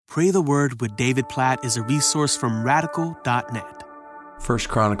Pray the Word with David Platt is a resource from radical.net. 1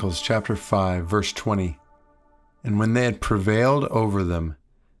 Chronicles chapter 5, verse 20. And when they had prevailed over them,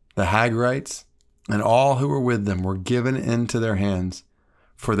 the Hagrites and all who were with them were given into their hands,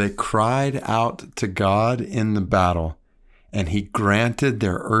 for they cried out to God in the battle, and he granted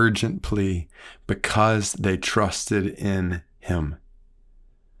their urgent plea because they trusted in him.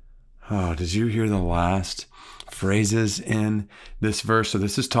 Oh, did you hear the last phrases in this verse? So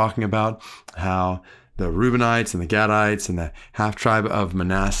this is talking about how the Reubenites and the Gadites and the half tribe of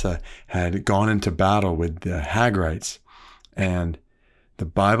Manasseh had gone into battle with the Hagrites. And the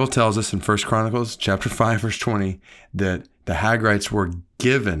Bible tells us in 1 Chronicles chapter 5, verse 20, that the Hagrites were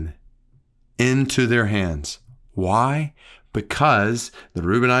given into their hands. Why? Because the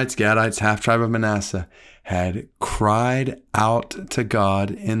Reubenites, Gadites, half tribe of Manasseh had cried out to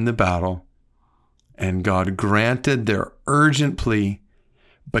God in the battle, and God granted their urgent plea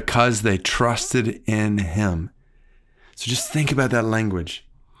because they trusted in him. So just think about that language.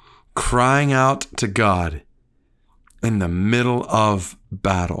 Crying out to God in the middle of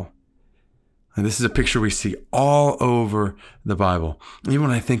battle. And this is a picture we see all over the Bible. Even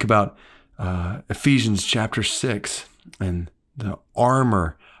when I think about Ephesians chapter 6 and the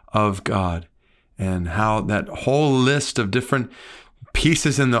armor of God and how that whole list of different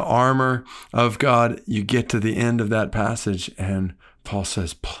pieces in the armor of God, you get to the end of that passage and Paul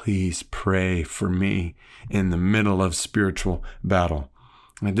says, please pray for me in the middle of spiritual battle.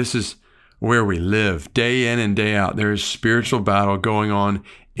 And this is where we live day in and day out. There is spiritual battle going on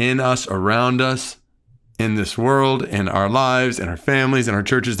in us, around us, in this world, in our lives, in our families, in our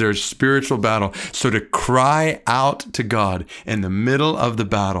churches. There's spiritual battle. So to cry out to God in the middle of the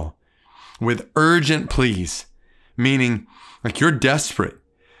battle with urgent pleas, meaning like you're desperate.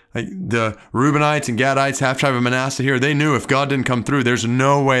 Like the Reubenites and Gadites, half tribe of Manasseh here, they knew if God didn't come through, there's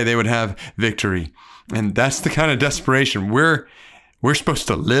no way they would have victory. And that's the kind of desperation we're supposed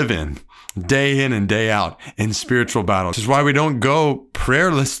to live in day in and day out in spiritual battles. This is why we don't go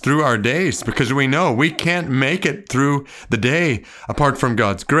prayerless through our days, because we know we can't make it through the day apart from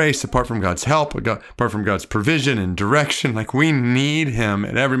God's grace, apart from God's help, apart from God's provision and direction. Like we need him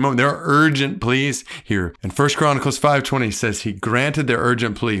at every moment. There are urgent pleas here. And 1 Chronicles 5:20 says he granted their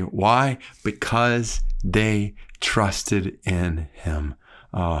urgent plea. Why? Because they trusted in him.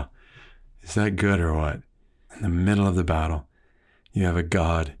 Is that good or what? In the middle of the battle, you have a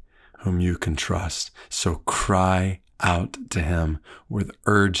God whom you can trust. So cry out to him with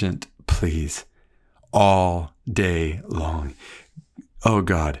urgent pleas all day long. Oh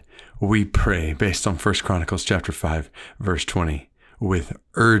God, we pray based on 1 Chronicles chapter 5, verse 20, with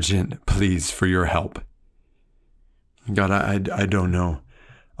urgent pleas for your help. God, I don't know,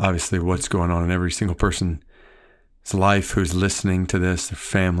 obviously, what's going on in every single person's life who's listening to this, their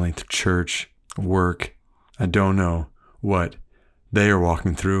family, their church, work. I don't know what they are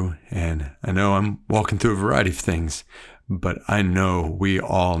walking through, and I know I'm walking through a variety of things, but I know we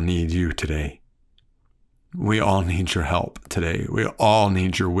all need you today. We all need your help today. We all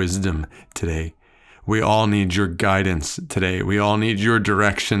need your wisdom today. We all need your guidance today. We all need your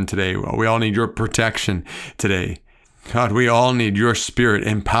direction today. We all need your protection today. God, we all need your Spirit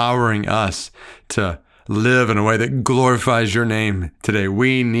empowering us to live in a way that glorifies your name today.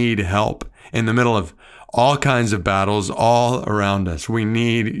 We need help in the middle of all kinds of battles all around us. We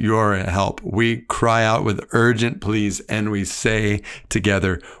need your help. We cry out with urgent pleas and we say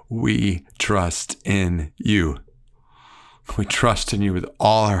together, we trust in you. We trust in you with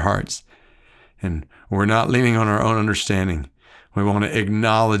all our hearts. And we're not leaning on our own understanding. We want to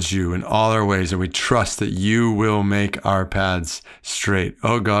acknowledge you in all our ways, and we trust that you will make our paths straight.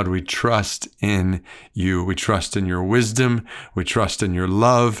 Oh God, we trust in you. We trust in your wisdom. We trust in your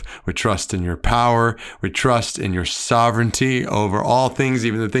love. We trust in your power. We trust in your sovereignty over all things,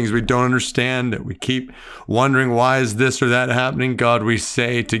 even the things we don't understand, that we keep wondering, why is this or that happening? God, we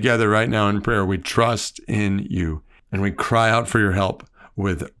say together right now in prayer, we trust in you, and we cry out for your help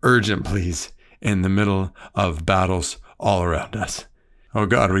with urgent pleas in the middle of battles all around us. Oh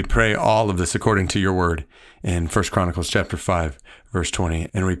God, we pray all of this according to your word in 1 Chronicles chapter 5, verse 20.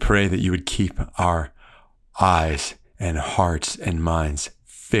 And we pray that you would keep our eyes and hearts and minds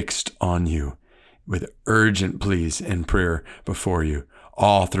fixed on you with urgent pleas and prayer before you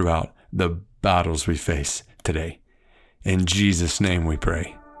all throughout the battles we face today. In Jesus' name we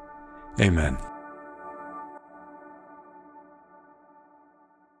pray. Amen.